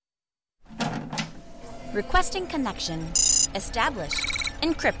Requesting connection. Established.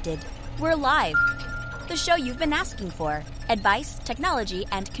 Encrypted. We're live. The show you've been asking for. Advice, technology,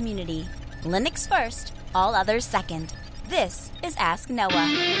 and community. Linux first, all others second. This is Ask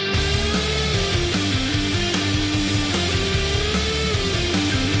Noah.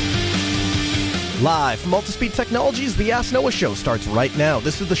 Live from Altispeed Technologies, the Ask Noah Show starts right now.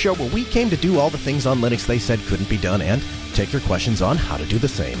 This is the show where we came to do all the things on Linux they said couldn't be done and take your questions on how to do the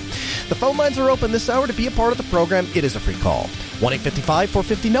same. The phone lines are open this hour. To be a part of the program, it is a free call.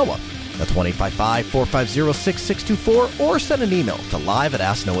 1-855-450-NOAH. That's 1-855-450-6624, or send an email to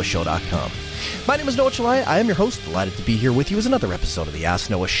live@asknoahshow.com. My name is Noah Chalaya. I am your host. Delighted to be here with you as another episode of the Ask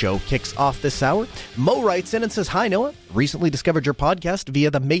Noah Show kicks off this hour. Mo writes in and says, "Hi, Noah. Recently discovered your podcast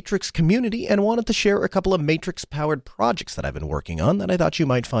via the Matrix community and wanted to share a couple of Matrix-powered projects that I've been working on that I thought you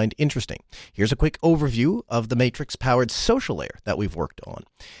might find interesting. Here's a quick overview of the Matrix-powered social layer that we've worked on."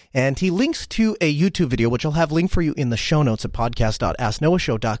 And he links to a YouTube video, which I'll have linked for you in the show notes at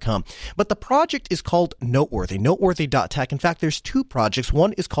podcast.asknoahshow.com. But the project is called Noteworthy, noteworthy.tech. In fact, there's two projects.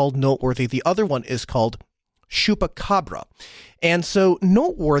 One is called Noteworthy. The other one is called Chupacabra. And so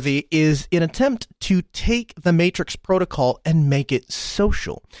Noteworthy is an attempt to take the Matrix protocol and make it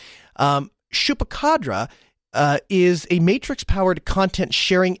social. Chupacabra is a Matrix-powered content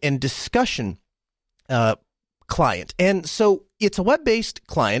sharing and discussion client. And so it's a web-based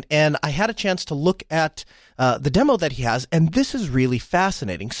client, and I had a chance to look at the demo that he has, and this is really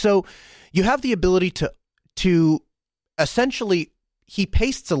fascinating. So you have the ability to essentially, he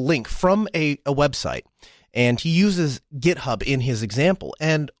pastes a link from a website, and he uses GitHub in his example.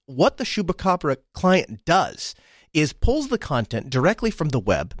 And what the Chupacabra client does is pulls the content directly from the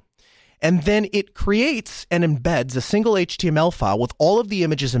web, and then it creates and embeds a single HTML file with all of the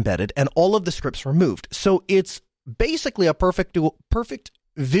images embedded and all of the scripts removed. So it's basically a perfect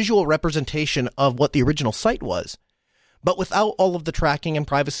visual representation of what the original site was, but without all of the tracking and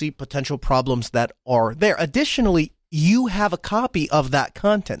privacy potential problems that are there. Additionally, you have a copy of that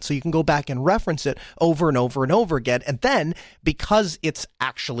content, so you can go back and reference it over and over and over again. And then, because it's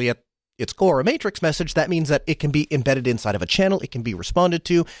actually at its core a Matrix message, that means that it can be embedded inside of a channel, it can be responded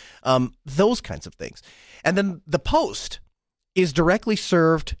to, those kinds of things. And then the post is directly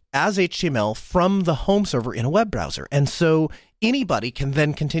served as HTML from the home server in a web browser. And so anybody can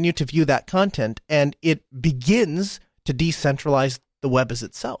then continue to view that content, and it begins to decentralize the web as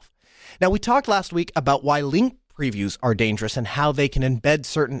itself. Now, we talked last week about why link previews are dangerous and how they can embed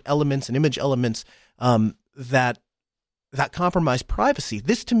certain elements and image elements that compromise privacy.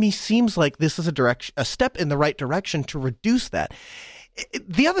 This to me seems like this is a step in the right direction to reduce that.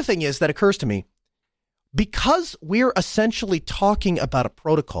 The other thing is that occurs to me, because we're essentially talking about a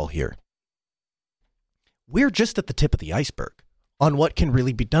protocol here, we're just at the tip of the iceberg on what can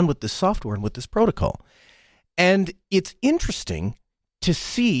really be done with this software and with this protocol. And it's interesting to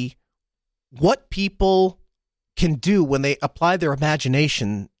see what people can do when they apply their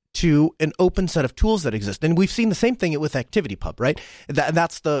imagination to an open set of tools that exist. And we've seen the same thing with ActivityPub, right?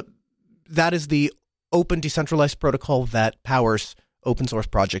 That is the open decentralized protocol that powers open source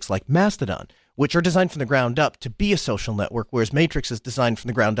projects like Mastodon, which are designed from the ground up to be a social network, whereas Matrix is designed from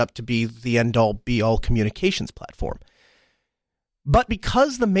the ground up to be the end-all, be-all communications platform. But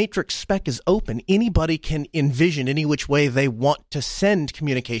because the Matrix spec is open, anybody can envision any which way they want to send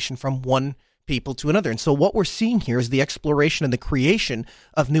communication from one people to another. And so what we're seeing here is the exploration and the creation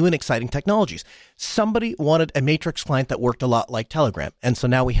of new and exciting technologies. Somebody wanted a Matrix client that worked a lot like Telegram, and so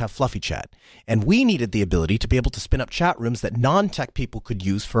now we have Fluffy Chat. And we needed the ability to be able to spin up chat rooms that non-tech people could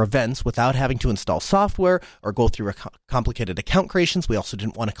use for events without having to install software or go through complicated account creations. We also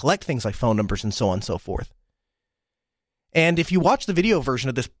didn't want to collect things like phone numbers and so on and so forth. And if you watch the video version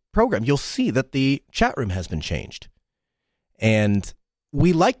of this program, you'll see that the chat room has been changed. And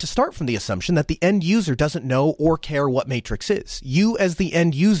we like to start from the assumption that the end user doesn't know or care what Matrix is. You, as the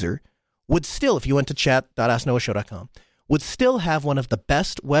end user, would still, if you went to chat.asknoahshow.com, would still have one of the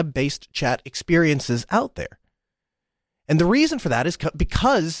best web-based chat experiences out there. And the reason for that is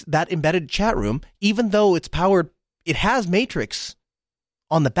because that embedded chat room, even though it's powered, it has Matrix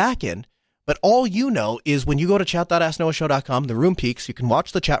on the back end, but all you know is when you go to chat.asknoahshow.com, the room peaks, you can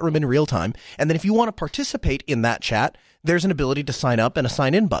watch the chat room in real time, and then if you want to participate in that chat, there's an ability to sign up and a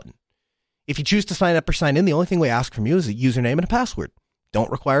sign in button. If you choose to sign up or sign in, the only thing we ask from you is a username and a password.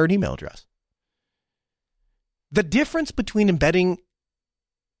 Don't require an email address. The difference between embedding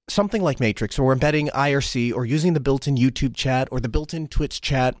something like Matrix or embedding IRC or using the built-in YouTube chat or the built-in Twitch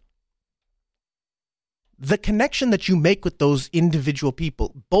chat, the connection that you make with those individual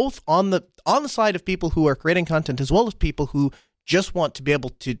people, both on the side of people who are creating content as well as people who just want to be able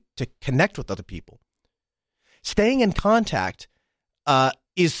to connect with other people, staying in contact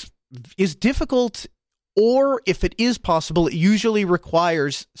is difficult, or if it is possible, it usually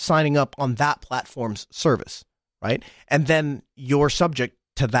requires signing up on that platform's service, right? And then you're subject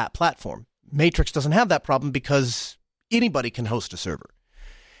to that platform. Matrix doesn't have that problem because anybody can host a server.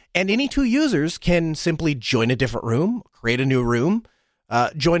 And any two users can simply join a different room, create a new room,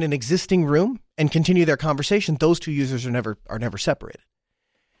 join an existing room, and continue their conversation. Those two users are never separated.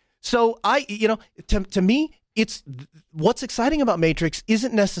 So to me, it's what's exciting about Matrix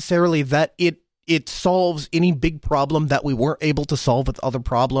isn't necessarily that it solves any big problem that we weren't able to solve with other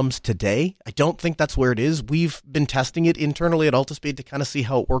problems today. I don't think that's where it is. We've been testing it internally at Altispeed to kind of see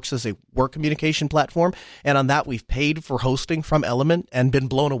how it works as a work communication platform. And on that, we've paid for hosting from Element and been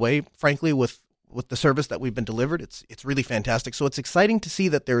blown away, frankly, with the service that we've been delivered. It's really fantastic. So it's exciting to see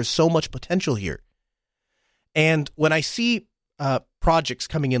that there is so much potential here. And when I see projects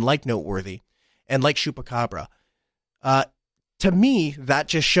coming in like Noteworthy and like Chupacabra, to me, that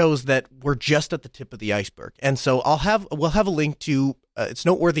just shows that we're just at the tip of the iceberg. And so we'll have a link to it's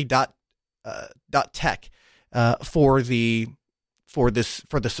noteworthy.tech for the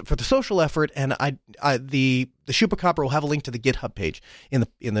social effort, and the Chupacabra will have a link to the GitHub page in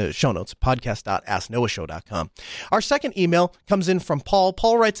the show notes, podcast.asknoahshow.com. Our second email comes in from Paul.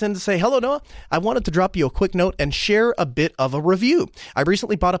 Paul writes in to say, "Hello, Noah. I wanted to drop you a quick note and share a bit of a review. I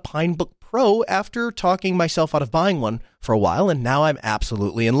recently bought a Pinebook Pro after talking myself out of buying one for a while, and now I'm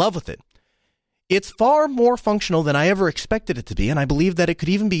absolutely in love with it. It's far more functional than I ever expected it to be, and I believe that it could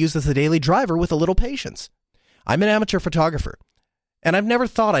even be used as a daily driver with a little patience. I'm an amateur photographer, and I've never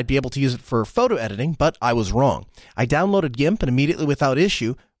thought I'd be able to use it for photo editing, but I was wrong. I downloaded GIMP and immediately without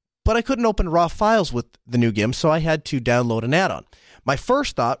issue, but I couldn't open raw files with the new GIMP, so I had to download an add-on. My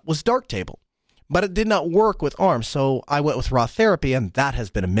first thought was Darktable, but it did not work with ARM, so I went with Raw Therapy, and that has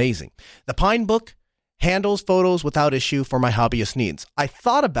been amazing. The Pinebook handles photos without issue for my hobbyist needs. I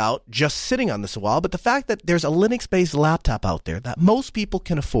thought about just sitting on this a while, but the fact that there's a Linux-based laptop out there that most people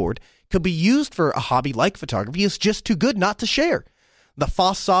can afford could be used for a hobby like photography is just too good not to share. The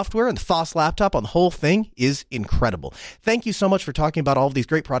FOSS software and the FOSS laptop on the whole thing is incredible. Thank you so much for talking about all of these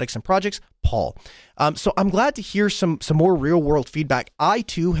great products and projects, Paul." So I'm glad to hear some more real-world feedback. I,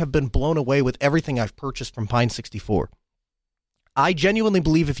 too, have been blown away with everything I've purchased from Pine 64. I genuinely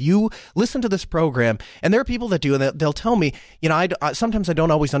believe if you listen to this program, and there are people that do, and they'll tell me, sometimes I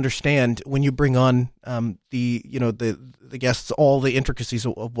don't always understand when you bring on the guests, all the intricacies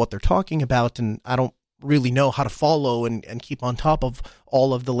of what they're talking about, and I don't really know how to follow and keep on top of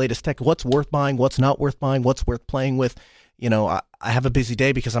all of the latest tech, what's worth buying, what's not worth buying, what's worth playing with. I have a busy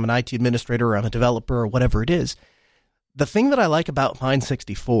day because I'm an IT administrator or I'm a developer or whatever it is. The thing that I like about Pine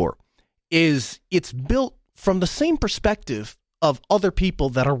 64 is it's built from the same perspective of other people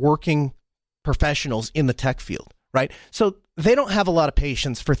that are working professionals in the tech field, right? So they don't have a lot of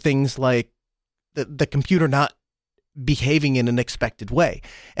patience for things like the computer not behaving in an expected way.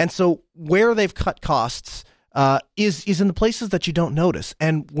 And so where they've cut costs is in the places that you don't notice.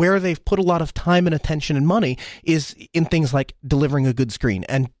 And where they've put a lot of time and attention and money is in things like delivering a good screen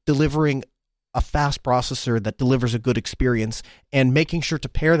and delivering a fast processor that delivers a good experience and making sure to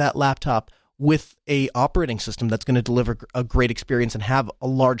pair that laptop with a operating system that's going to deliver a great experience and have a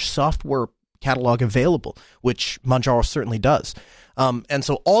large software catalog available, which Manjaro certainly does. And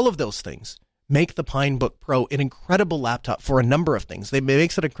so all of those things make the Pinebook Pro an incredible laptop for a number of things. It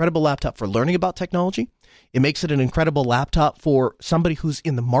makes it an incredible laptop for learning about technology. It makes it an incredible laptop for somebody who's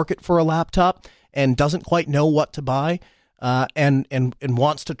in the market for a laptop and doesn't quite know what to buy, and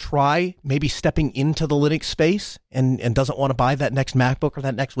wants to try maybe stepping into the Linux space and doesn't want to buy that next MacBook or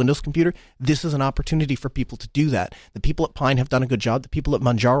that next Windows computer. This is an opportunity for people to do that. The people at Pine have done a good job. The people at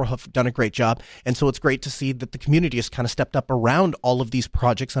Manjaro have done a great job. And so it's great to see that the community has kind of stepped up around all of these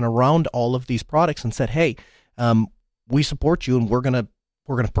projects and around all of these products and said, hey, we support you and we're going to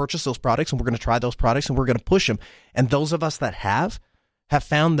purchase those products and we're going to try those products and we're going to push them. And those of us that have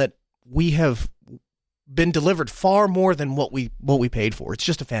found that we have been delivered far more than what we paid for. It's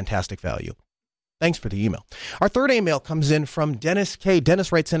just a fantastic value. Thanks for the email. Our third email comes in from Dennis K.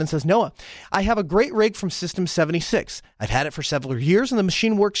 Dennis writes in and says, Noah, I have a great rig from System 76. I've had it for several years and the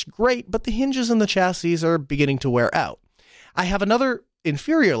machine works great, but the hinges and the chassis are beginning to wear out. I have another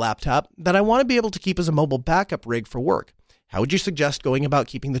inferior laptop that I want to be able to keep as a mobile backup rig for work. How would you suggest going about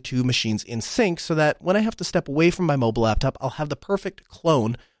keeping the two machines in sync so that when I have to step away from my mobile laptop, I'll have the perfect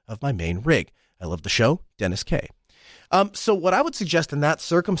clone of my main rig? I love the show, Dennis K. So what I would suggest in that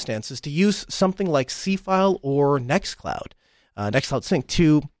circumstance is to use something like C-File or Nextcloud, Nextcloud Sync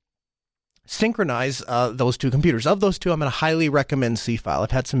to synchronize those two computers. Of those two, I'm going to highly recommend C-File.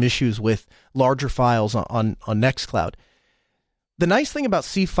 I've had some issues with larger files on Nextcloud. The nice thing about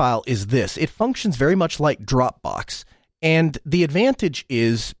C-File is this. It functions very much like Dropbox. And the advantage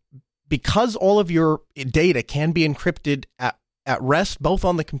is because all of your data can be encrypted at rest, both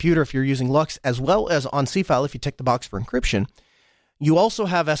on the computer if you're using Lux, as well as on C-File if you tick the box for encryption. You also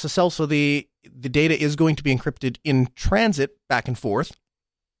have SSL, so the data is going to be encrypted in transit back and forth.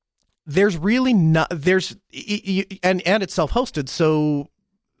 There's really not, and it's self-hosted, so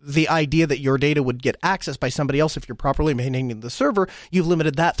the idea that your data would get accessed by somebody else if you're properly maintaining the server, you've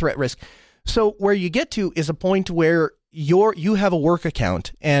limited that threat risk. So where you get to is a point where you have a work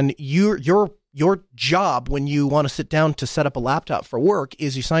account, and your job when you want to sit down to set up a laptop for work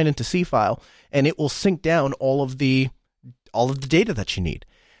is you sign into C-File, and it will sync down all of the data that you need.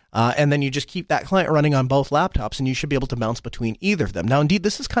 And then you just keep that client running on both laptops, and you should be able to bounce between either of them. Now, indeed,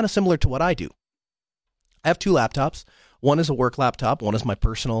 this is kind of similar to what I do. I have two laptops. One is a work laptop. One is my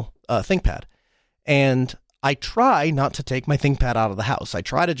personal ThinkPad. And I try not to take my ThinkPad out of the house. I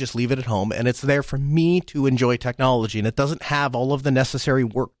try to just leave it at home, and it's there for me to enjoy technology. And it doesn't have all of the necessary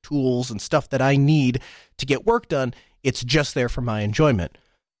work tools and stuff that I need to get work done. It's just there for my enjoyment.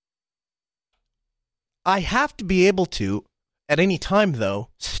 I have to be able to, at any time, though,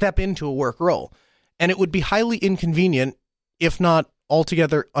 step into a work role. And it would be highly inconvenient, if not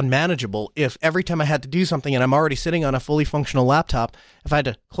altogether unmanageable, if every time I had to do something and I'm already sitting on a fully functional laptop, if I had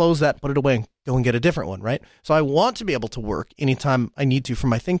to close that, put it away, and go and get a different one, right? So I want to be able to work anytime I need to from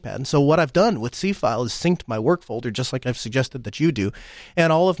my ThinkPad. And so what I've done with C-File is synced my work folder, just like I've suggested that you do.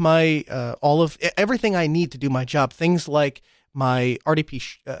 And all of everything I need to do my job, things like my RDP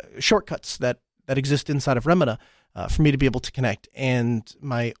shortcuts that exist inside of Remina, for me to be able to connect, and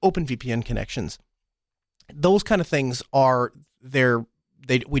my OpenVPN connections. Those kind of things are there.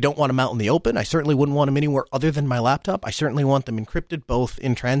 We don't want them out in the open. I certainly wouldn't want them anywhere other than my laptop. I certainly want them encrypted both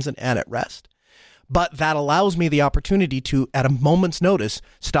in transit and at rest. But that allows me the opportunity to, at a moment's notice,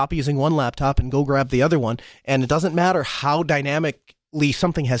 stop using one laptop and go grab the other one. And it doesn't matter how dynamically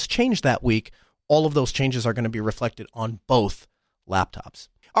something has changed that week. All of those changes are going to be reflected on both laptops.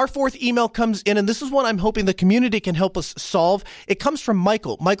 Our fourth email comes in, and this is one I'm hoping the community can help us solve. It comes from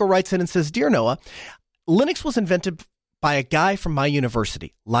Michael. Michael writes in and says, "Dear Noah, Linux was invented by a guy from my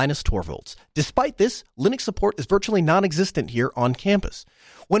university, Linus Torvalds. Despite this, Linux support is virtually non-existent here on campus.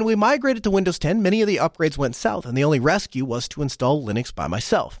 When we migrated to Windows 10, many of the upgrades went south, and the only rescue was to install Linux by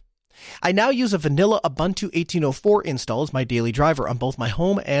myself. I now use a vanilla Ubuntu 18.04 install as my daily driver on both my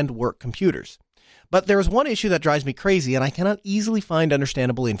home and work computers. But there is one issue that drives me crazy, and I cannot easily find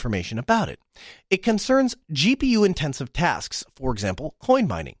understandable information about it. It concerns GPU-intensive tasks, for example, coin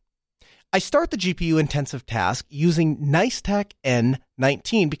mining. I start the GPU-intensive task using NiceTAC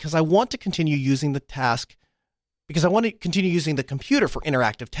N19 because I want to continue using the computer for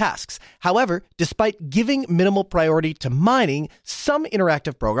interactive tasks. However, despite giving minimal priority to mining, some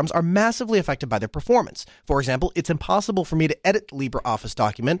interactive programs are massively affected by their performance. For example, it's impossible for me to edit the LibreOffice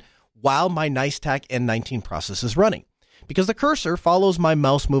document while my NiceTAC N19 process is running, because the cursor follows my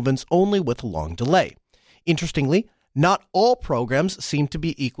mouse movements only with a long delay. Interestingly, not all programs seem to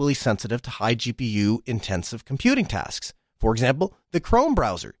be equally sensitive to high GPU-intensive computing tasks. For example, the Chrome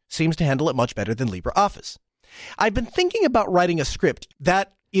browser seems to handle it much better than LibreOffice. I've been thinking about writing a script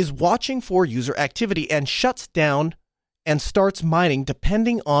that is watching for user activity and shuts down and starts mining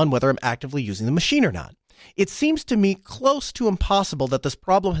depending on whether I'm actively using the machine or not. It seems to me close to impossible that this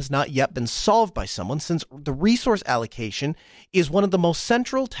problem has not yet been solved by someone, since the resource allocation is one of the most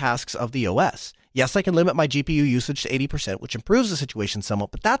central tasks of the OS. Yes, I can limit my GPU usage to 80%, which improves the situation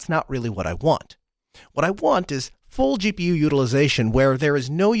somewhat, but that's not really what I want. What I want is full GPU utilization where there is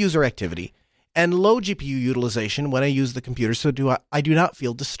no user activity, and low GPU utilization when I use the computer so I do not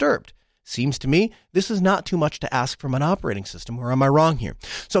feel disturbed. Seems to me this is not too much to ask from an operating system, or am I wrong here?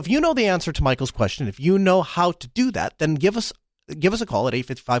 So if you know the answer to Michael's question, if you know how to do that, then give us a call at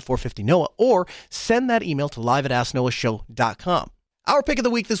 855-450-NOAH, or send that email to live@asknoahshow.com. Our pick of the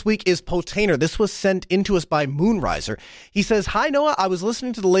week this week is Potainer. This was sent in to us by Moonriser. He says, "Hi, Noah. I was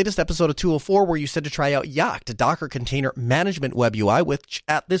listening to the latest episode of 204 where you said to try out Yacht, a Docker container management web UI, which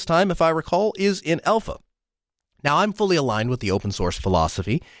at this time, if I recall, is in alpha. Now, I'm fully aligned with the open source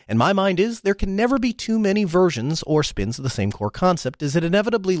philosophy, and my mind is there can never be too many versions or spins of the same core concept, as it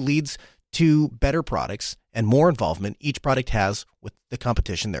inevitably leads to better products and more involvement each product has with the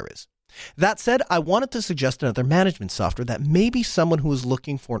competition there is. That said, I wanted to suggest another management software that maybe someone who is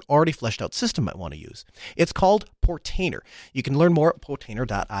looking for an already fleshed out system might want to use. It's called Portainer. You can learn more at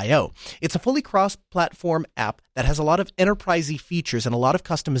portainer.io. It's a fully cross-platform app that has a lot of enterprisey features and a lot of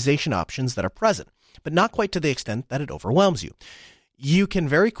customization options that are present, but not quite to the extent that it overwhelms you. You can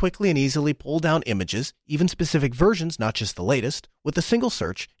very quickly and easily pull down images, even specific versions, not just the latest, with a single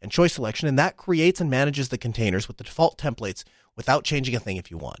search and choice selection, and that creates and manages the containers with the default templates without changing a thing if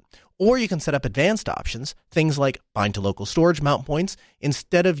you want. Or you can set up advanced options, things like bind to local storage mount points,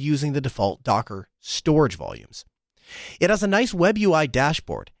 instead of using the default Docker storage volumes. It has a nice web UI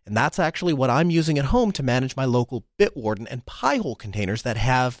dashboard, and that's actually what I'm using at home to manage my local Bitwarden and Pi-hole containers that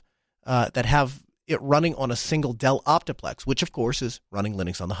have it running on a single Dell Optiplex, which of course is running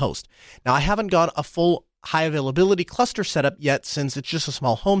Linux on the host. Now, I haven't got a full high availability cluster setup yet since it's just a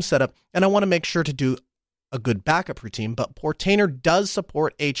small home setup, and I want to make sure to do a good backup routine, but Portainer does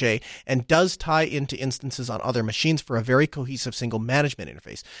support HA and does tie into instances on other machines for a very cohesive single management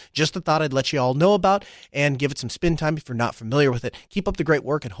interface. Just a thought I'd let you all know about and give it some spin time if you're not familiar with it. Keep up the great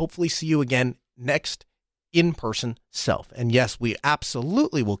work and hopefully see you again next in-person self. And yes, we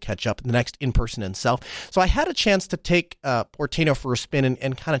absolutely will catch up in the next in-person and self. So I had a chance to take Portainer for a spin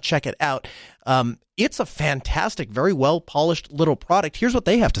and kind of check it out. It's a fantastic, very well-polished little product. Here's what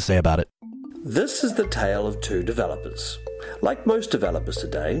they have to say about it. This is the tale of two developers. Like most developers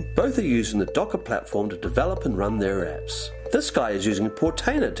today, both are using the Docker platform to develop and run their apps. This guy is using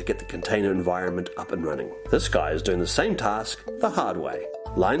Portainer to get the container environment up and running. This guy is doing the same task the hard way.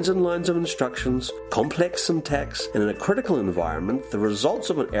 Lines and lines of instructions, complex syntax, and in a critical environment, the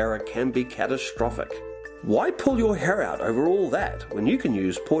results of an error can be catastrophic. Why pull your hair out over all that when you can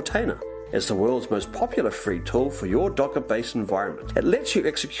use Portainer? It's the world's most popular free tool for your Docker-based environment. It lets you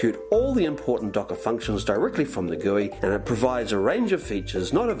execute all the important Docker functions directly from the GUI, and it provides a range of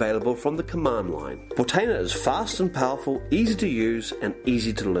features not available from the command line. Portainer is fast and powerful, easy to use, and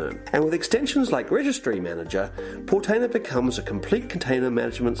easy to learn. And with extensions like Registry Manager, Portainer becomes a complete container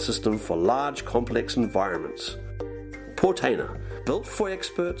management system for large, complex environments. Portainer, built for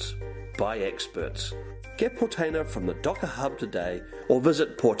experts, by experts. Get Portainer from the Docker Hub today or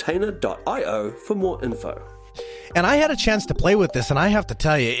visit portainer.io for more info. And I had a chance to play with this, and I have to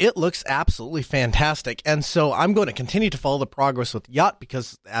tell you, it looks absolutely fantastic. And so I'm going to continue to follow the progress with Yacht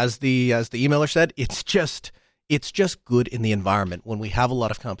because, as the emailer said, it's just good in the environment when we have a lot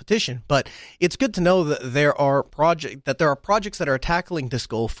of competition. But it's good to know that there are projects that are tackling this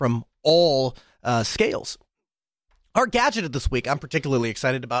goal from all scales. Our gadget of this week, I'm particularly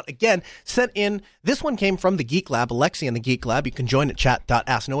excited about. Again, sent in, this one came from the Geek Lab, Alexi and the Geek Lab. You can join at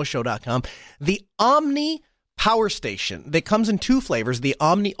chat.asknoahshow.com. The Omni Power Station. That comes in two flavors, the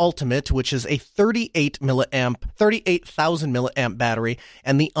Omni Ultimate, which is a 38,000 milliamp battery,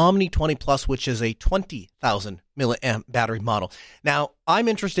 and the Omni 20 Plus, which is a 20,000 milliamp battery model. Now, I'm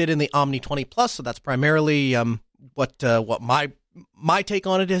interested in the Omni 20 Plus, so that's primarily what my take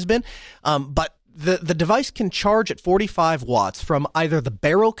on it has been. But the device can charge at 45 watts from either the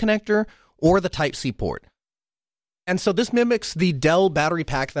barrel connector or the Type-C port. And so this mimics the Dell battery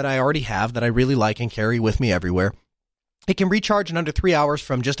pack that I already have that I really like and carry with me everywhere. It can recharge in under 3 hours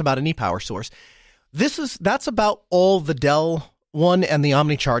from just about any power source. That's about all the Dell One and the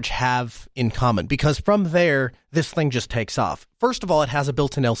OmniCharge have in common, because from there, this thing just takes off. First of all, it has a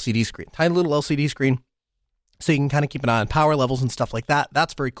built-in LCD screen, tiny little LCD screen, so you can kind of keep an eye on power levels and stuff like that.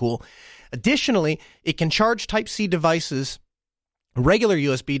 That's very cool. Additionally, it can charge Type-C devices, regular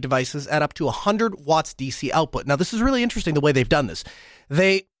USB devices, at up to 100 watts DC output. Now, this is really interesting the way they've done this.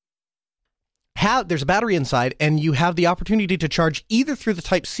 There's a battery inside, and you have the opportunity to charge either through the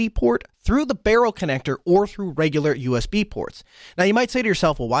Type-C port, through the barrel connector, or through regular USB ports. Now, you might say to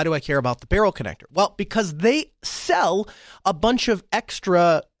yourself, well, why do I care about the barrel connector? Well, because they sell a bunch of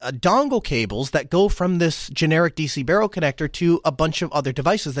extra dongle cables that go from this generic DC barrel connector to a bunch of other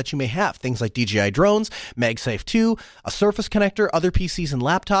devices that you may have. Things like DJI drones, MagSafe 2, a Surface connector, other PCs and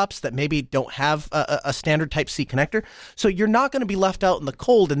laptops that maybe don't have a standard Type-C connector. So you're not going to be left out in the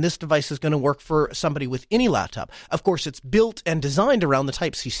cold, and this device is going to work for somebody with any laptop. Of course, it's built and designed around the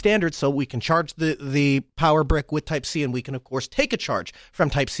Type-C standard, so we can charge the power brick with Type-C, and we can, of course, take a charge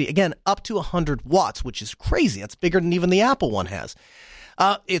from Type-C, again, up to 100 watts, which is crazy. That's bigger than even the Apple one has.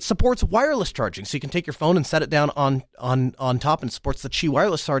 It supports wireless charging, so you can take your phone and set it down on top, and supports the Qi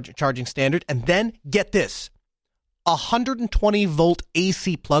wireless charging standard. And then, get this, 120-volt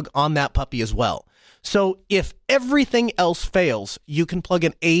AC plug on that puppy as well. So if everything else fails, you can plug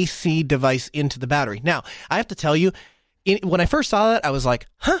an AC device into the battery. Now, I have to tell you, when I first saw that, I was like,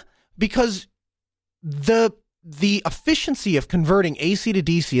 huh? Because the the efficiency of converting AC to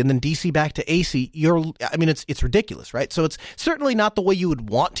DC and then DC back to AC, it's ridiculous, right? So it's certainly not the way you would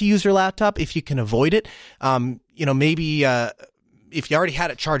want to use your laptop if you can avoid it. Maybe if you already had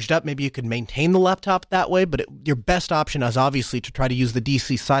it charged up, maybe you could maintain the laptop that way, but your best option is obviously to try to use the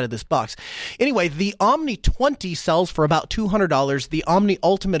DC side of this box. Anyway, the Omni 20 sells for about $200. The Omni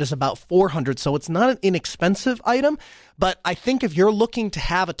Ultimate is about $400, so it's not an inexpensive item, but I think if you're looking to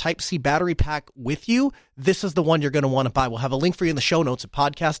have a Type-C battery pack with you, this is the one you're going to want to buy. We'll have a link for you in the show notes at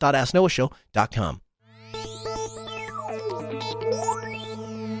podcast.asknoahshow.com.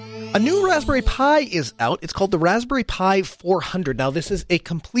 A new Raspberry Pi is out. It's called the Raspberry Pi 400. Now, this is a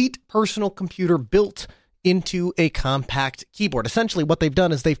complete personal computer built into a compact keyboard. Essentially, what they've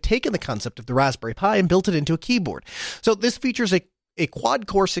done is they've taken the concept of the Raspberry Pi and built it into a keyboard. So this features a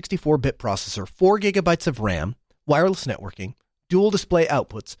quad-core 64-bit processor, 4 gigabytes of RAM, wireless networking, dual display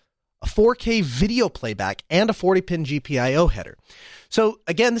outputs, a 4K video playback, and a 40-pin GPIO header. So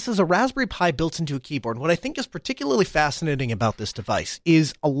again, this is a Raspberry Pi built into a keyboard. What I think is particularly fascinating about this device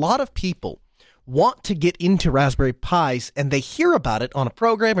is a lot of people want to get into Raspberry Pis and they hear about it on a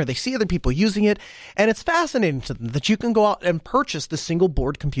program or they see other people using it, and it's fascinating to them that you can go out and purchase the single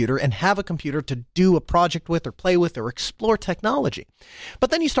board computer and have a computer to do a project with or play with or explore technology.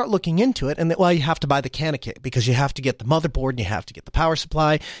 But then you start looking into it and you have to buy the can of kit because you have to get the motherboard and you have to get the power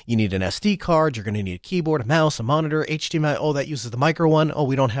supply. You need an SD card. You're going to need a keyboard, a mouse, a monitor, HDMI. Oh, that uses the micro one. Oh,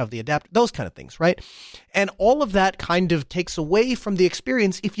 we don't have the adapter. Those kind of things, right? And all of that kind of takes away from the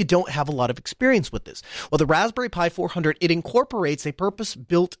experience if you don't have a lot of experience with this. Well, the Raspberry Pi 400, it incorporates a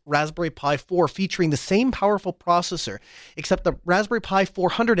purpose-built Raspberry Pi 4 featuring the same powerful processor, except the Raspberry Pi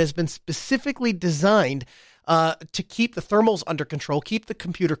 400 has been specifically designed to keep the thermals under control, keep the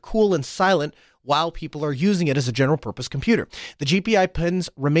computer cool and silent while people are using it as a general-purpose computer. The GPI pins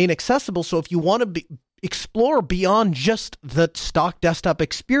remain accessible, so if you want to explore beyond just the stock desktop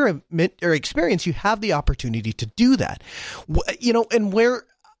experience, you have the opportunity to do that. And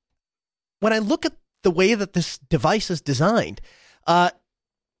when I look at the way that this device is designed,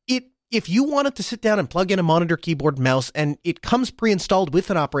 if you wanted to sit down and plug in a monitor, keyboard, mouse, and it comes pre-installed with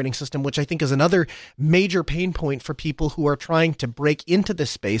an operating system, which I think is another major pain point for people who are trying to break into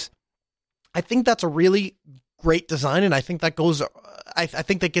this space, I think that's a really great design, and I think that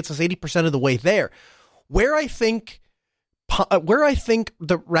gets us 80% of the way there. Where I think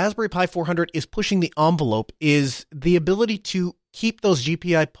the Raspberry Pi 400 is pushing the envelope is the ability to keep those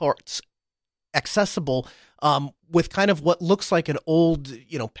GPI ports accessible with kind of what looks like an old,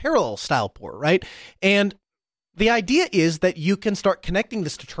 parallel style port, right? And the idea is that you can start connecting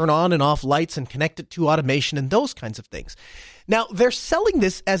this to turn on and off lights and connect it to automation and those kinds of things. Now, they're selling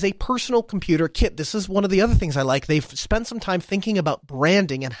this as a personal computer kit. This is one of the other things I like. They've spent some time thinking about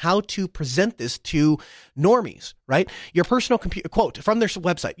branding and how to present this to normies, right? Your personal computer, quote from their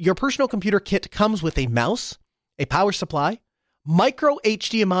website, your personal computer kit comes with a mouse, a power supply, micro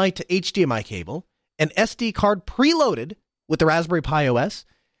HDMI to HDMI cable, an SD card preloaded with the Raspberry Pi OS,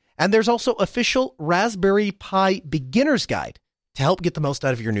 and there's also official Raspberry Pi beginner's guide to help get the most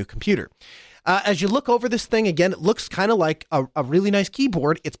out of your new computer. As you look over this thing, again, it looks kind of like a really nice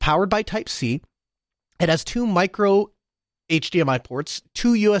keyboard. It's powered by Type-C. It has 2 micro HDMI ports,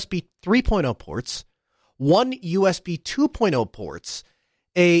 2 USB 3.0 ports, 1 USB 2.0 ports,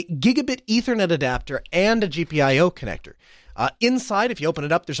 a gigabit Ethernet adapter, and a GPIO connector. Inside, if you open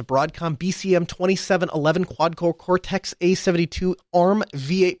it up, there's a Broadcom BCM2711 quad-core Cortex-A72 ARM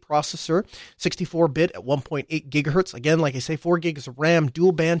V8 processor, 64-bit at 1.8 gigahertz. Again, like I say, 4 gigs of RAM,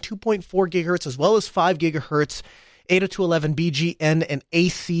 dual band, 2.4 gigahertz, as well as 5 gigahertz, 802.11 BGN and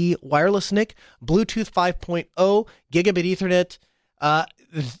AC wireless NIC, Bluetooth 5.0, gigabit Ethernet.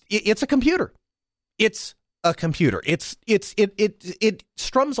 It's a computer. It's a computer. It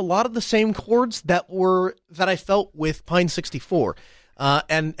strums a lot of the same chords that I felt with Pine 64.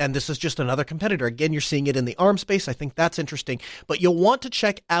 And this is just another competitor. Again, you're seeing it in the ARM space. I think that's interesting. But you'll want to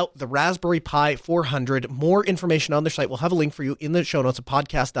check out the Raspberry Pi 400. More information on their site. We'll have a link for you in the show notes at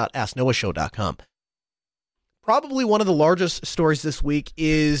podcast.asknoahshow.com. Probably one of the largest stories this week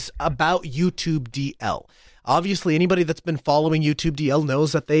is about YouTube DL. Obviously, anybody that's been following YouTube DL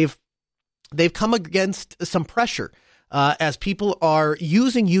knows that they've come against some pressure as people are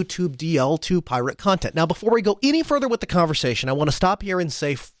using YouTube DL to pirate content. Now, before we go any further with the conversation, I want to stop here and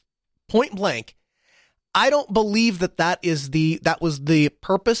say point blank, I don't believe that was the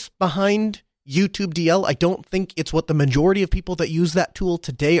purpose behind YouTube DL. I don't think it's what the majority of people that use that tool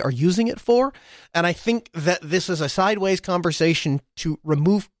today are using it for. And I think that this is a sideways conversation to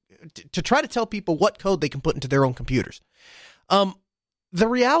try to tell people what code they can put into their own computers. the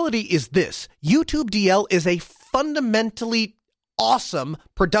reality is this. YouTube DL is a fundamentally awesome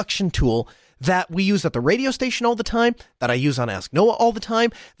production tool that we use at the radio station all the time, that I use on Ask Noah all the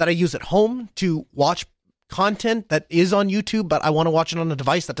time, that I use at home to watch content that is on YouTube, but I want to watch it on a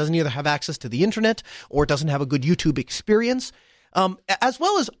device that doesn't either have access to the internet or doesn't have a good YouTube experience, as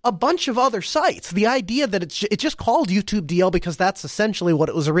well as a bunch of other sites. The idea that it's just called YouTube DL because that's essentially what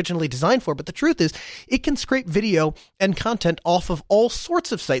it was originally designed for. But the truth is, it can scrape video and content off of all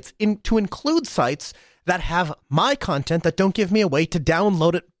sorts of sites, to include sites that have my content that don't give me a way to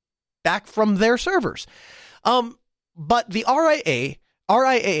download it back from their servers. But the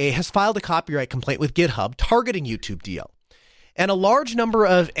RIAA has filed a copyright complaint with GitHub targeting YouTube DL. And a large number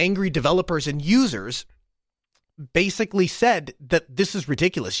of angry developers and users basically said that this is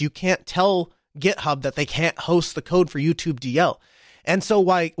ridiculous. You can't tell GitHub that they can't host the code for YouTube DL. And so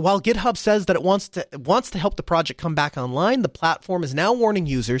while GitHub says that it wants to help the project come back online, the platform is now warning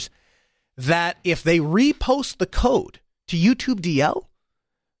users that if they repost the code to YouTube DL,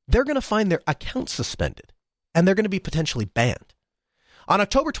 they're going to find their account suspended and they're going to be potentially banned. On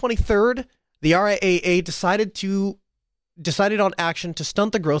October 23rd, the RIAA decided on action to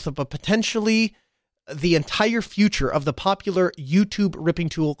stunt the growth of potentially the entire future of the popular YouTube ripping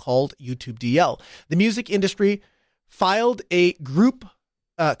tool called YouTube DL. The music industry filed a group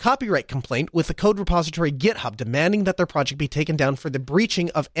copyright complaint with the code repository GitHub, demanding that their project be taken down for the breaching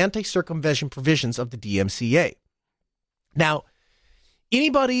of anti-circumvention provisions of the DMCA. Now,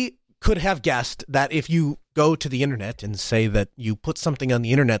 anybody could have guessed that if you go to the internet and say that you put something on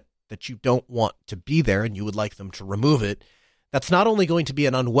the internet that you don't want to be there and you would like them to remove it, that's not only going to be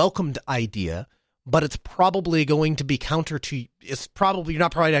an unwelcomed idea, but it's probably going to be you're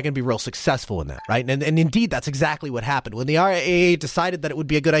not going to be real successful in that, right? And indeed, that's exactly what happened. When the RIAA decided that it would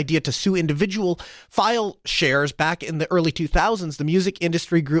be a good idea to sue individual file shares back in the early 2000s, the music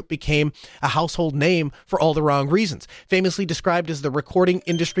industry group became a household name for all the wrong reasons. Famously described as the recording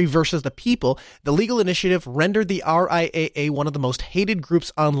industry versus the people, the legal initiative rendered the RIAA one of the most hated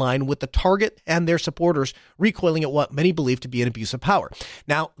groups online, with the target and their supporters recoiling at what many believe to be an abuse of power.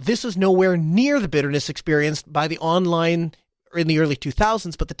 Now, this is nowhere near the bitterness experienced by the online in the early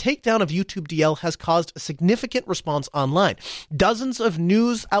 2000s, but the takedown of YouTube DL has caused a significant response online. Dozens of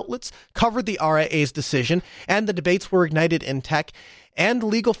news outlets covered the RIAA's decision, and the debates were ignited in tech and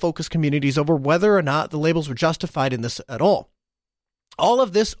legal-focused communities over whether or not the labels were justified in this at all. All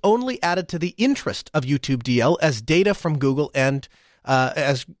of this only added to the interest of YouTube DL as data from Google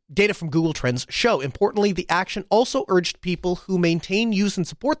Trends show. Importantly, the action also urged people who maintain, use, and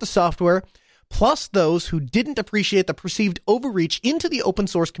support the software, plus those who didn't appreciate the perceived overreach into the open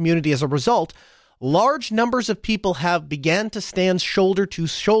source community. As a result, large numbers of people have began to stand shoulder to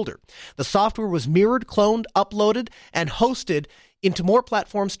shoulder. The software was mirrored, cloned, uploaded, and hosted into more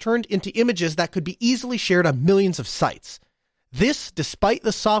platforms, turned into images that could be easily shared on millions of sites. This, despite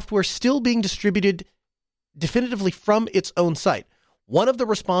the software still being distributed definitively from its own site. One of the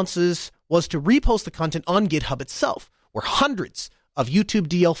responses was to repost the content on GitHub itself, where hundreds of YouTube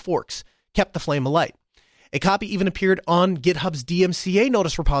DL forks kept the flame alight. A copy even appeared on GitHub's DMCA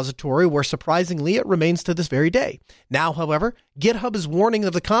notice repository, where surprisingly it remains to this very day. Now, however, GitHub is warning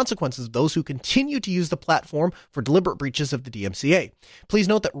of the consequences of those who continue to use the platform for deliberate breaches of the DMCA. Please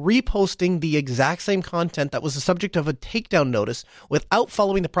note that reposting the exact same content that was the subject of a takedown notice without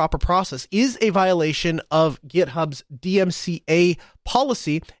following the proper process is a violation of GitHub's DMCA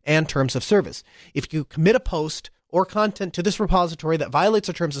policy and terms of service. If you commit a post or content to this repository that violates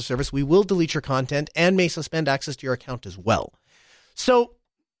our terms of service, we will delete your content and may suspend access to your account as well. So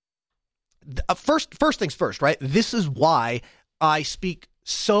first things first, right? This is why I speak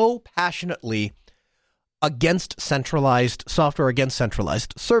so passionately against centralized software, against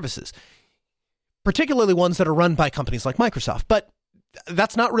centralized services, particularly ones that are run by companies like Microsoft. But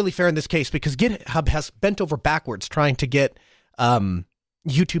that's not really fair in this case, because GitHub has bent over backwards trying to get YouTube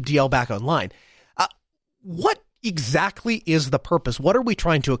DL back online. What exactly is the purpose? What are we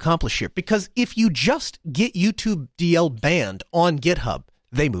trying to accomplish here? Because if you just get YouTube DL banned on GitHub,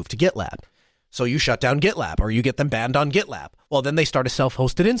 they move to GitLab. So you shut down GitLab, or you get them banned on GitLab. Well, then they start a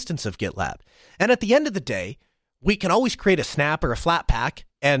self-hosted instance of GitLab. And at the end of the day, we can always create a snap or a Flatpak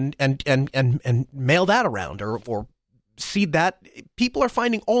and mail that around, or seed that. People are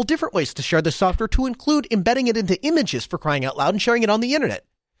finding all different ways to share this software, to include embedding it into images, for crying out loud, and sharing it on the internet.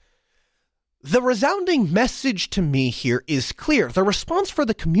 The resounding message to me here is clear. The response for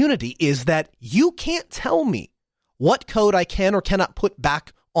the community is that you can't tell me what code I can or cannot put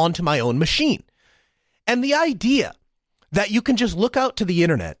back onto my own machine. And the idea that you can just look out to the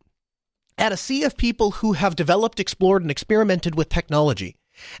internet at a sea of people who have developed, explored, and experimented with technology,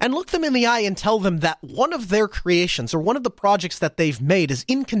 and look them in the eye and tell them that one of their creations or one of the projects that they've made is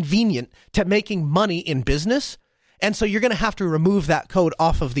inconvenient to making money in business, and so you're going to have to remove that code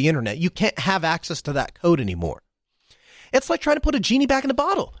off of the internet. You can't have access to that code anymore. It's like trying to put a genie back in a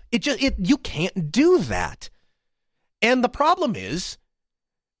bottle. You can't do that. And the problem is,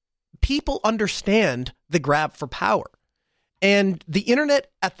 people understand the grab for power. And the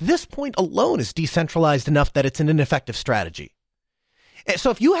internet at this point alone is decentralized enough that it's an ineffective strategy. And so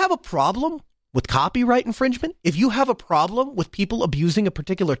if you have a problem with copyright infringement, if you have a problem with people abusing a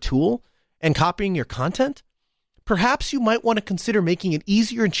particular tool and copying your content, perhaps you might want to consider making it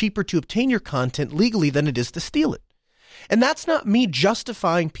easier and cheaper to obtain your content legally than it is to steal it. And that's not me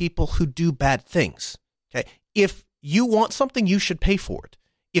justifying people who do bad things. Okay? If you want something, you should pay for it.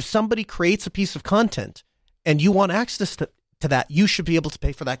 If somebody creates a piece of content and you want access to that, you should be able to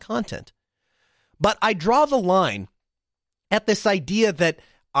pay for that content. But I draw the line at this idea that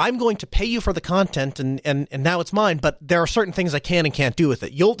I'm going to pay you for the content and now it's mine, but there are certain things I can and can't do with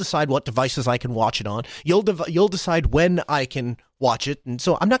it. You'll decide what devices I can watch it on. You'll decide when I can watch it. And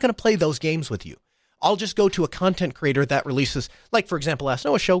so I'm not going to play those games with you. I'll just go to a content creator that releases, like, for example, Ask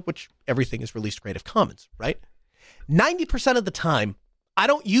Noah Show, which everything is released Creative Commons, right? 90% of the time, I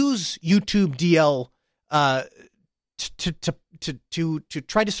don't use YouTube DL to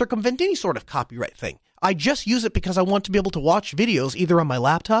try to circumvent any sort of copyright thing. I just use it because I want to be able to watch videos either on my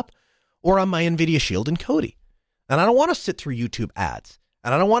laptop or on my NVIDIA Shield and Kodi. And I don't want to sit through YouTube ads.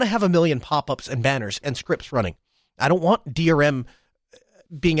 And I don't want to have a million pop-ups and banners and scripts running. I don't want DRM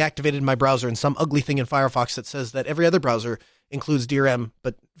being activated in my browser and some ugly thing in Firefox that says that every other browser includes DRM,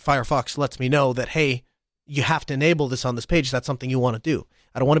 but Firefox lets me know that, hey, you have to enable this on this page. That's something you want to do.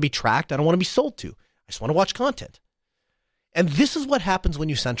 I don't want to be tracked. I don't want to be sold to. I just want to watch content. And this is what happens when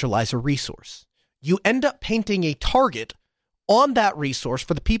you centralize a resource. You end up painting a target on that resource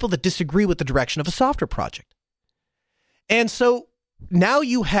for the people that disagree with the direction of a software project. And so now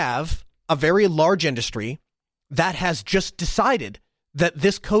you have a very large industry that has just decided that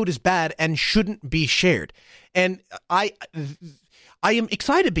this code is bad and shouldn't be shared. And I am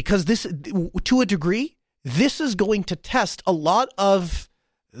excited because this, to a degree, this is going to test a lot of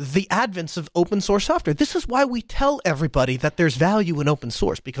the advents of open source software. This is why we tell everybody that there's value in open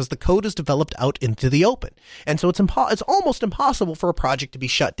source, because the code is developed out into the open. And so it's almost impossible for a project to be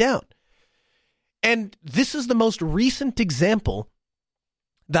shut down. And this is the most recent example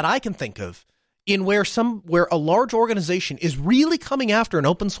that I can think of in where a large organization is really coming after an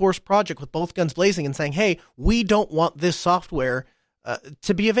open source project with both guns blazing and saying, hey, we don't want this software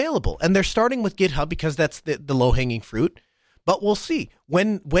to be available. And they're starting with GitHub because that's the low-hanging fruit. But we'll see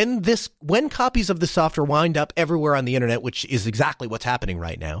when copies of the software wind up everywhere on the internet, which is exactly what's happening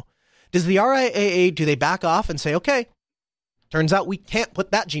right now. Does the RIAA, do they back off and say, okay, turns out we can't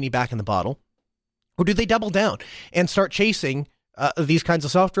put that genie back in the bottle? Or do they double down and start chasing these kinds of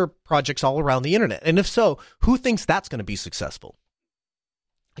software projects all around the internet? And if so, who thinks that's going to be successful?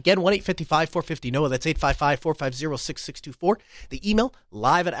 Again, 1-855-450-NOAH. That's 855-450-6624. The email,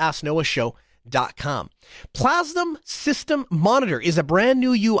 live@AskNoahShow.com. Plasm System Monitor is a brand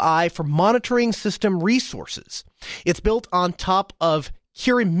new UI for monitoring system resources. It's built on top of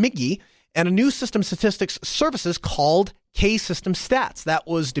Kirimigi and a new system statistics services called K-System Stats that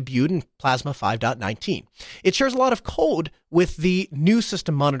was debuted in Plasma 5.19. It shares a lot of code with the new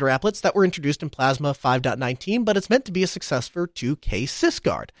system monitor applets that were introduced in Plasma 5.19, but it's meant to be a successor to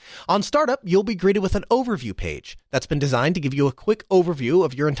K-Sysguard. On startup, you'll be greeted with an overview page that's been designed to give you a quick overview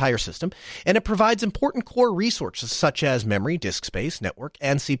of your entire system, and it provides important core resources such as memory, disk space, network,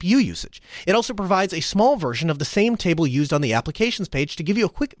 and CPU usage. It also provides a small version of the same table used on the applications page to give you a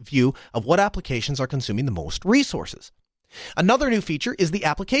quick view of what applications are consuming the most resources. Another new feature is the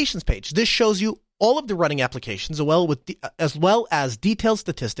applications page. This shows you all of the running applications as well as detailed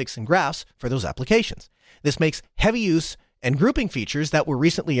statistics and graphs for those applications. This makes heavy use and grouping features that were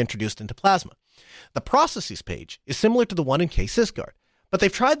recently introduced into Plasma. The processes page is similar to the one in K-Sysguard, but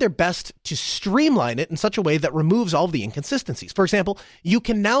they've tried their best to streamline it in such a way that removes all of the inconsistencies. For example, you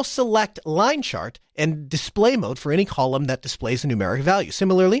can now select line chart and display mode for any column that displays a numeric value.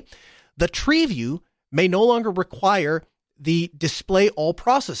 Similarly, the tree view may no longer require the display all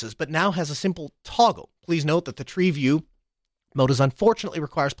processes, but now has a simple toggle. Please note that the tree view mode unfortunately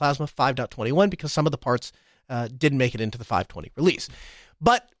requires Plasma 5.21 because some of the parts didn't make it into the 5.20 release.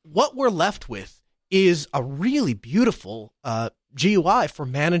 But what we're left with is a really beautiful GUI for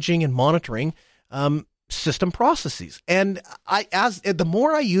managing and monitoring system processes. And the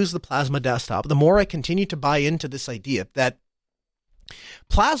more I use the Plasma desktop, the more I continue to buy into this idea that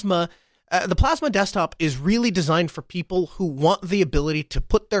Plasma The Plasma Desktop is really designed for people who want the ability to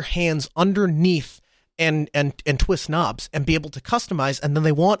put their hands underneath and twist knobs and be able to customize, and then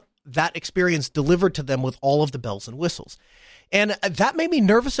they want that experience delivered to them with all of the bells and whistles. And that made me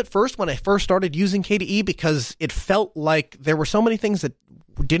nervous at first when I first started using KDE, because it felt like there were so many things that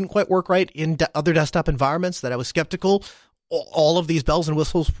didn't quite work right in other desktop environments that I was skeptical all of these bells and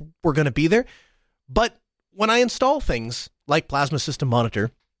whistles were going to be there. But when I install things like Plasma System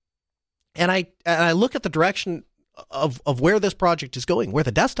Monitor, and I look at the direction of where this project is going, where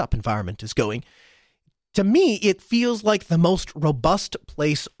the desktop environment is going, to me, it feels like the most robust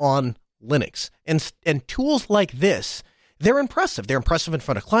place on Linux. And tools like this, they're impressive. They're impressive in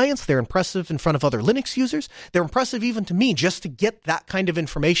front of clients. They're impressive in front of other Linux users. They're impressive even to me just to get that kind of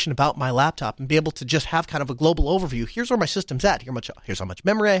information about my laptop and be able to just have kind of a global overview. Here's where my system's at. Here's how much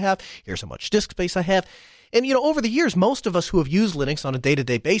memory I have. Here's how much disk space I have. And, over the years, most of us who have used Linux on a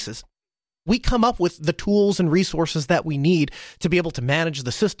day-to-day basis, we come up with the tools and resources that we need to be able to manage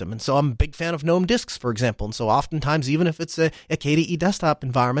the system. And so I'm a big fan of GNOME disks, for example. And so oftentimes, even if it's a KDE desktop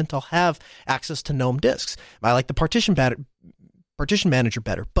environment, I'll have access to GNOME disks. I like the partition manager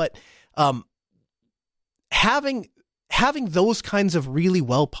better. But having those kinds of really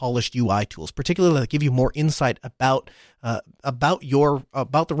well-polished UI tools, particularly that give you more insight about the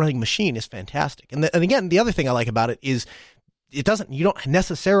running machine, is fantastic. And again, the other thing I like about it is you don't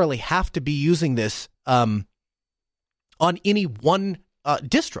necessarily have to be using this on any one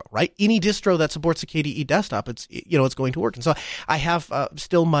distro, right? Any distro that supports a KDE desktop, it's going to work. And so I have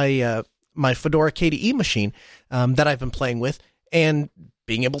still my Fedora KDE machine that I've been playing with, and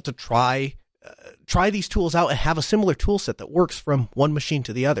being able to try these tools out and have a similar tool set that works from one machine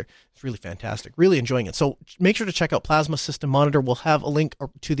to the other. It's really fantastic. Really enjoying it. So make sure to check out Plasma System Monitor. We'll have a link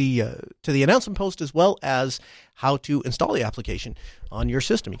to the announcement post, as well as how to install the application on your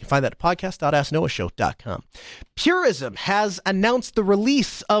system. You can find that at podcast.asknoahshow.com. Purism has announced the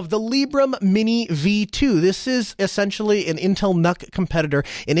release of the Librem Mini V2. This is essentially an Intel NUC competitor,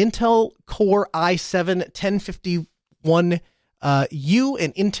 an Intel Core i7-1051 U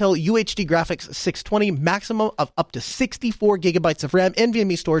and Intel UHD graphics 620, maximum of up to 64 gigabytes of RAM,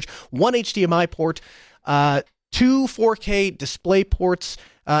 NVMe storage, one HDMI port, two 4K display ports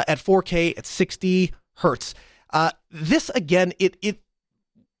at 4K at 60 hertz. This again,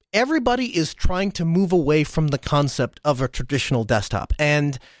 everybody is trying to move away from the concept of a traditional desktop,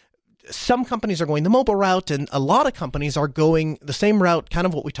 and some companies are going the mobile route, and a lot of companies are going the same route, kind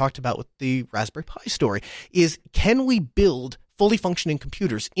of what we talked about with the Raspberry Pi story, is can we build fully functioning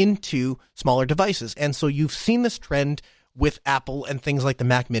computers into smaller devices? And so you've seen this trend with Apple and things like the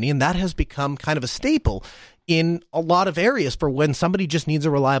Mac Mini, and that has become kind of a staple in a lot of areas for when somebody just needs a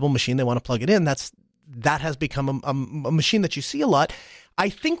reliable machine, they want to plug it in. That has become a machine that you see a lot. I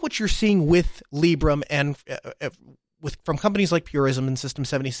think what you're seeing with Librem and from companies like Purism and System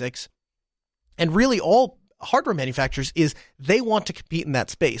 76, and really all hardware manufacturers, is they want to compete in that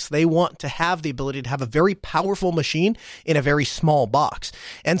space. They want to have the ability to have a very powerful machine in a very small box.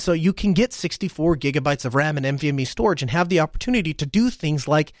 And so you can get 64 gigabytes of RAM and NVMe storage and have the opportunity to do things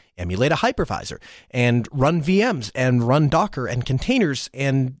like emulate a hypervisor and run VMs and run Docker and containers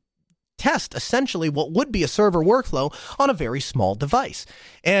and test essentially what would be a server workflow on a very small device.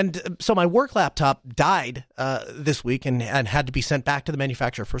 And so my work laptop died this week and had to be sent back to the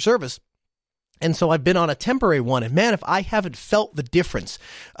manufacturer for service. And so I've been on a temporary one. And man, if I haven't felt the difference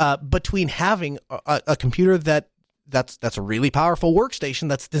between having a computer that's a really powerful workstation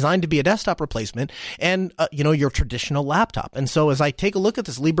that's designed to be a desktop replacement and, your traditional laptop. And so as I take a look at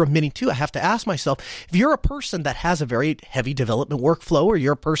this Librem Mini 2, I have to ask myself, if you're a person that has a very heavy development workflow, or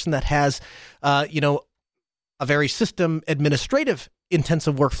you're a person that has, a very system administrative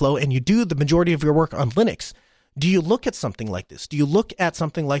intensive workflow, and you do the majority of your work on Linux, do you look at something like this? Do you look at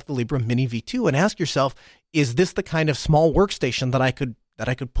something like the Librem Mini V2 and ask yourself, is this the kind of small workstation that I could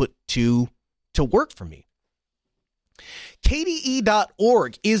put to work for me?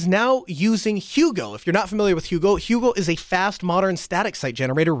 KDE.org is now using Hugo. If you're not familiar with Hugo, Hugo is a fast, modern static site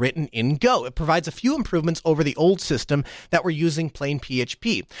generator written in Go. It provides a few improvements over the old system that were using plain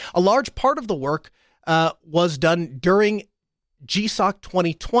PHP. A large part of the work was done during GSOC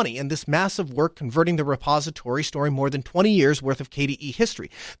 2020, and this massive work converting the repository, storing more than 20 years worth of KDE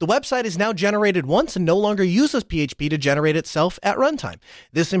history. The website is now generated once and no longer uses PHP to generate itself at runtime.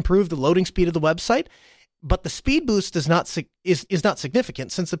 This improved the loading speed of the website, but the speed boost is not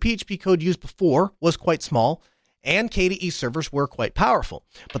significant, since the PHP code used before was quite small and KDE servers were quite powerful.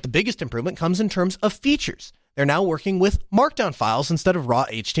 But the biggest improvement comes in terms of features. They're now working with Markdown files instead of raw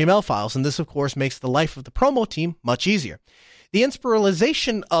HTML files, and this, of course, makes the life of the promo team much easier. The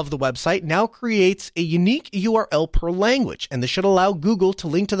initialization of the website now creates a unique URL per language, and this should allow Google to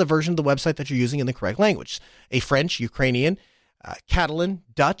link to the version of the website that you're using in the correct language. A French, Ukrainian, Catalan,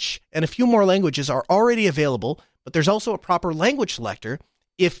 Dutch, and a few more languages are already available, but there's also a proper language selector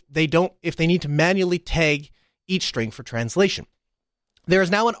if they need to manually tag each string for translation. There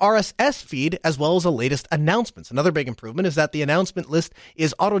is now an RSS feed as well as the latest announcements. Another big improvement is that the announcement list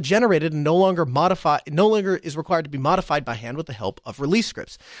is auto-generated and no longer is required to be modified by hand with the help of release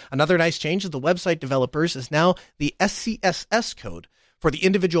scripts. Another nice change is the website developers is now the SCSS code for the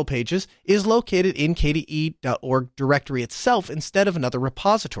individual pages is located in kde.org directory itself instead of another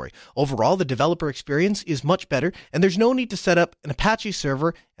repository. Overall, the developer experience is much better, and there's no need to set up an Apache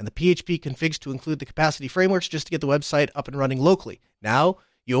server and the PHP configs to include the capacity frameworks just to get the website up and running locally. Now,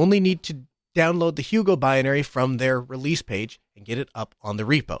 you only need to download the Hugo binary from their release page and get it up on the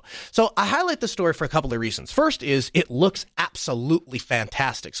repo. So I highlight this story for a couple of reasons. First is it looks absolutely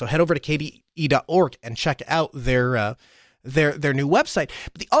fantastic. So head over to kde.org and check out their new website.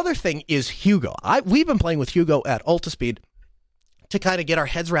 But the other thing is Hugo. We've been playing with Hugo at Altispeed to kind of get our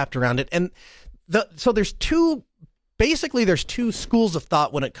heads wrapped around it. And so there's two schools of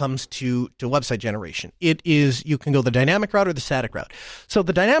thought when it comes to website generation. It is, you can go the dynamic route or the static route. So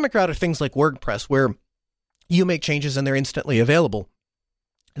the dynamic route are things like WordPress, where you make changes and they're instantly available.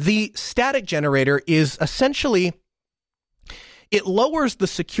 The static generator is essentially, it lowers the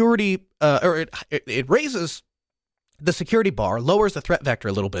security, or it raises the security bar, lowers the threat vector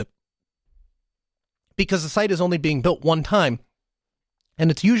a little bit, because the site is only being built one time,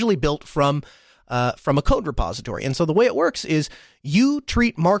 and it's usually built from a code repository. And so the way it works is you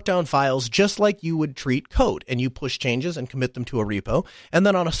treat markdown files just like you would treat code, and you push changes and commit them to a repo. And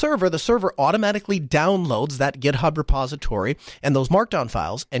then on a server, the server automatically downloads that GitHub repository and those markdown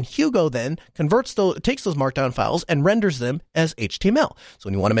files. And Hugo then takes those markdown files and renders them as HTML. So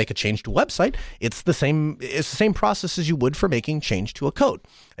when you want to make a change to a website, it's the same process as you would for making change to a code.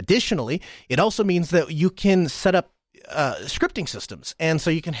 Additionally, it also means that you can set up scripting systems. And so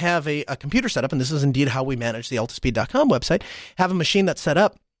you can have a computer set up, and this is indeed how we manage the altispeed.com website, have a machine that's set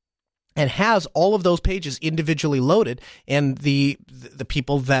up and has all of those pages individually loaded, and the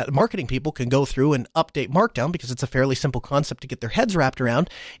marketing people can go through and update Markdown, because it's a fairly simple concept to get their heads wrapped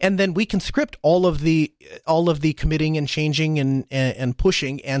around, and then we can script all of the committing and changing and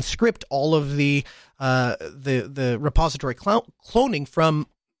pushing, and script all of the repository cloning from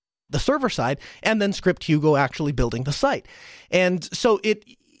the server side, and then script Hugo actually building the site. And so it's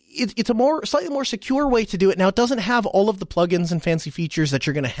a slightly more secure way to do it. Now, it doesn't have all of the plugins and fancy features that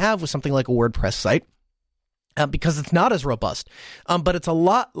you're going to have with something like a WordPress site, because it's not as robust. But it's a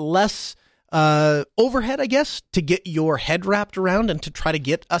lot less overhead, I guess, to get your head wrapped around and to try to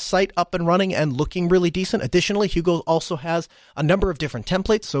get a site up and running and looking really decent. Additionally, Hugo also has a number of different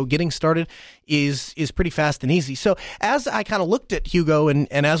templates, so getting started is pretty fast and easy. So as I kind of looked at Hugo and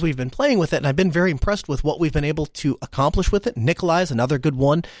as we've been playing with it, and I've been very impressed with what we've been able to accomplish with it. Nikolai is another good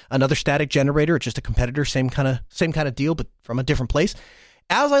one, another static generator, just a competitor, same kind of deal, but from a different place.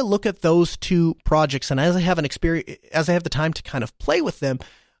 As I look at those two projects, and as I have the time to kind of play with them,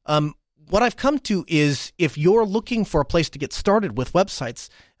 what I've come to is, if you're looking for a place to get started with websites,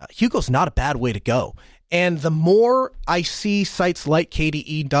 Hugo's not a bad way to go. And the more I see sites like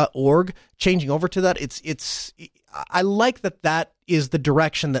kde.org changing over to that, I like that is the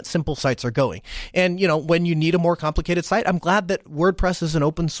direction that simple sites are going. And, when you need a more complicated site, I'm glad that WordPress is an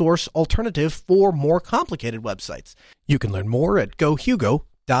open source alternative for more complicated websites. You can learn more at gohugo.io.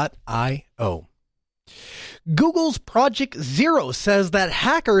 Google's Project Zero says that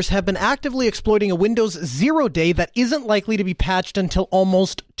hackers have been actively exploiting a Windows 0 day that isn't likely to be patched until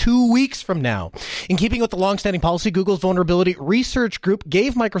almost 2 weeks from now. In keeping with the long-standing policy, Google's vulnerability research group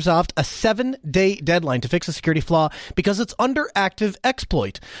gave Microsoft a 7-day deadline to fix a security flaw because it's under active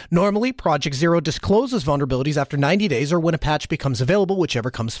exploit. Normally, Project Zero discloses vulnerabilities after 90 days or when a patch becomes available, whichever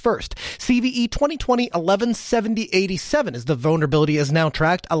comes first. CVE 2020-117087, as the vulnerability is now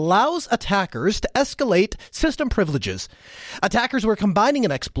tracked, allows attackers to escalate system privileges. Attackers were combining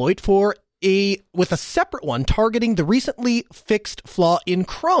an exploit with a separate one targeting the recently fixed flaw in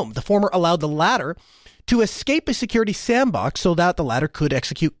Chrome. The former allowed the latter to escape a security sandbox so that the latter could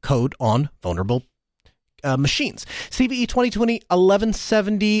execute code on vulnerable machines. CVE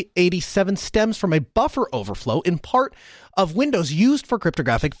 2020-1170-87 stems from a buffer overflow in part of Windows used for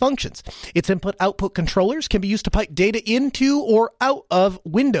cryptographic functions. Its input-output controllers can be used to pipe data into or out of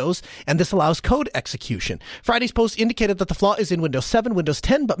Windows, and this allows code execution. Friday's post indicated that the flaw is in Windows 7, Windows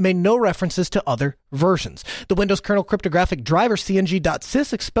 10, but made no references to other versions. The Windows kernel cryptographic driver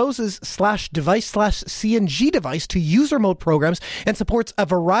cng.sys exposes /device/cng device to user mode programs and supports a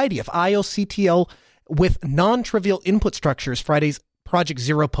variety of IOCTL with non-trivial input structures. Friday's Project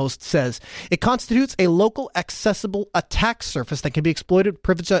Zero post says it constitutes a local accessible attack surface that can be exploited with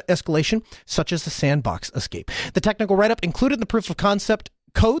privilege escalation, such as the sandbox escape. The technical write-up included the proof of concept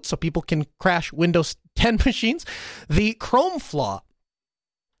code so people can crash Windows 10 machines. The Chrome flaw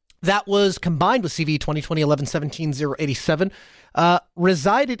that was combined with CVE 2020-1117-087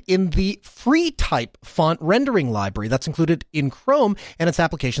 resided in the FreeType font rendering library that's included in Chrome and its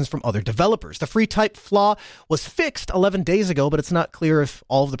applications from other developers. The FreeType flaw was fixed 11 days ago, but it's not clear if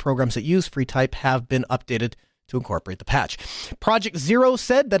all of the programs that use FreeType have been updated to incorporate the patch. Project Zero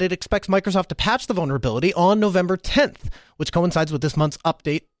said that it expects Microsoft to patch the vulnerability on November 10th, which coincides with this month's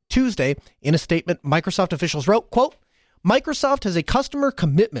update Tuesday. In a statement, Microsoft officials wrote, quote, Microsoft has a customer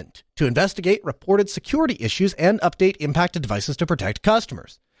commitment to investigate reported security issues and update impacted devices to protect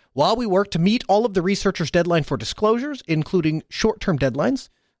customers. While we work to meet all of the researchers' deadline for disclosures, including short-term deadlines,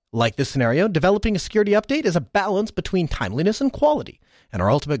 like this scenario, developing a security update is a balance between timeliness and quality. And our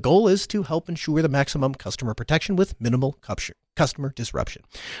ultimate goal is to help ensure the maximum customer protection with minimal customer disruption.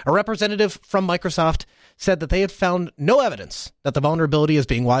 A representative from Microsoft said that they had found no evidence that the vulnerability is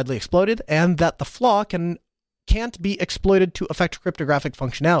being widely exploited and that the flaw can't be exploited to affect cryptographic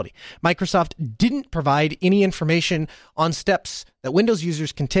functionality. Microsoft didn't provide any information on steps that Windows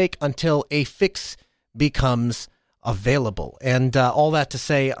users can take until a fix becomes available. And all that to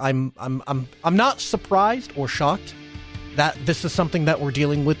say, I'm not surprised or shocked that this is something that we're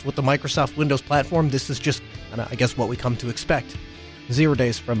dealing with the Microsoft Windows platform. This is just, I guess, what we come to expect 0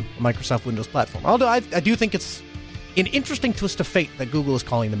 days from the Microsoft Windows platform. Although I do think it's an interesting twist of fate that Google is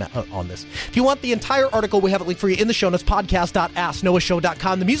calling them on this. If you want the entire article, we have it linked for you in the show notes,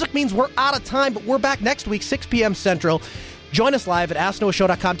 podcast.asknoahshow.com. The music means we're out of time, but we're back next week, 6 p.m. Central. Join us live at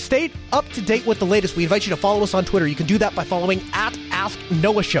asknoahshow.com. To stay up to date with the latest, we invite you to follow us on Twitter. You can do that by following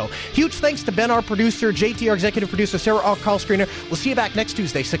 @AskNoahShow. Huge thanks to Ben, our producer, JT, our executive producer, Sarah, our call screener. We'll see you back next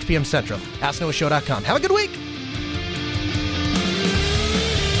Tuesday, 6 p.m. Central. AskNoahShow.com. Have a good week.